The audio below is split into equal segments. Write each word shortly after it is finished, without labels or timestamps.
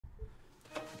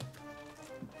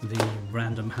the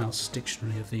Random House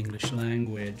Dictionary of the English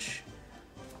Language.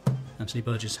 Anthony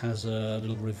Burgess has a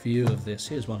little review of this.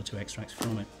 Here's one or two extracts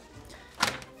from it.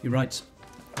 He writes,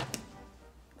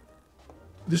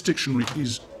 "This dictionary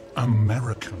is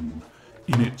American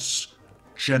in its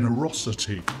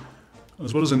generosity,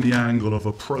 as well as in the angle of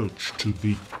approach to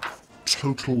the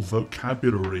total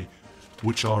vocabulary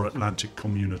which our Atlantic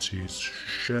communities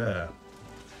share.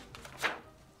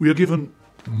 We are given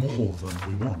more than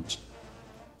we want.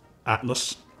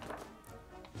 Atlas,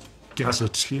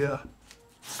 gazetteer,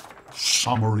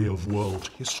 summary of world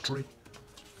history,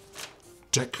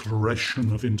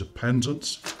 Declaration of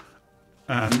Independence,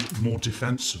 and more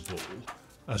defensible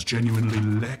as genuinely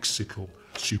lexical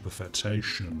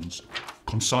superfetations,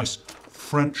 concise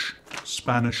French,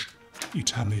 Spanish,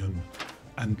 Italian,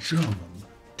 and German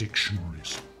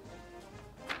dictionaries.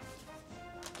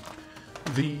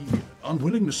 The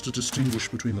unwillingness to distinguish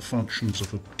between the functions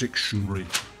of a dictionary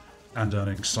and an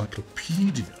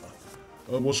encyclopedia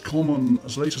was common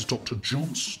as late as Dr.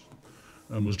 Johnson,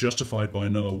 and was justified by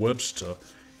Noah Webster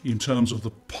in terms of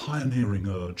the pioneering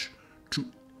urge to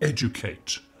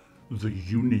educate the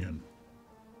Union.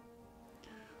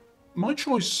 My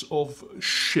choice of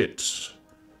shit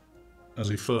as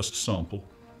a first sample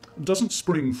doesn't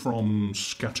spring from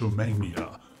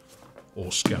scatomania or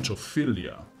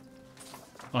scatophilia.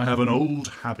 I have an old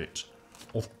habit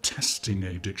of testing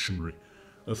a dictionary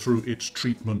through its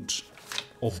treatment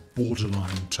of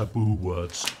borderline taboo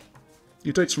words.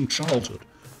 It dates from childhood,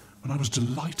 when I was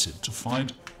delighted to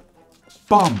find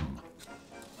bum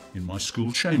in my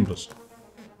school chambers,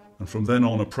 and from then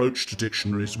on approached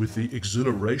dictionaries with the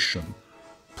exhilaration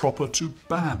proper to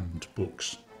banned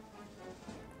books.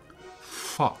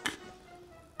 Fuck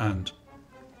and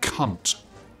cunt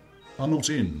are not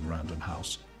in Random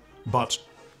House, but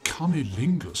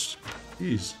cunnilingus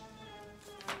is.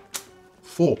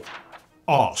 For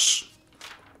arse,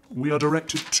 we are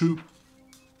directed to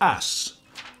ass,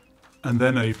 and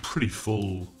then a pretty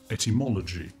full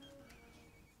etymology.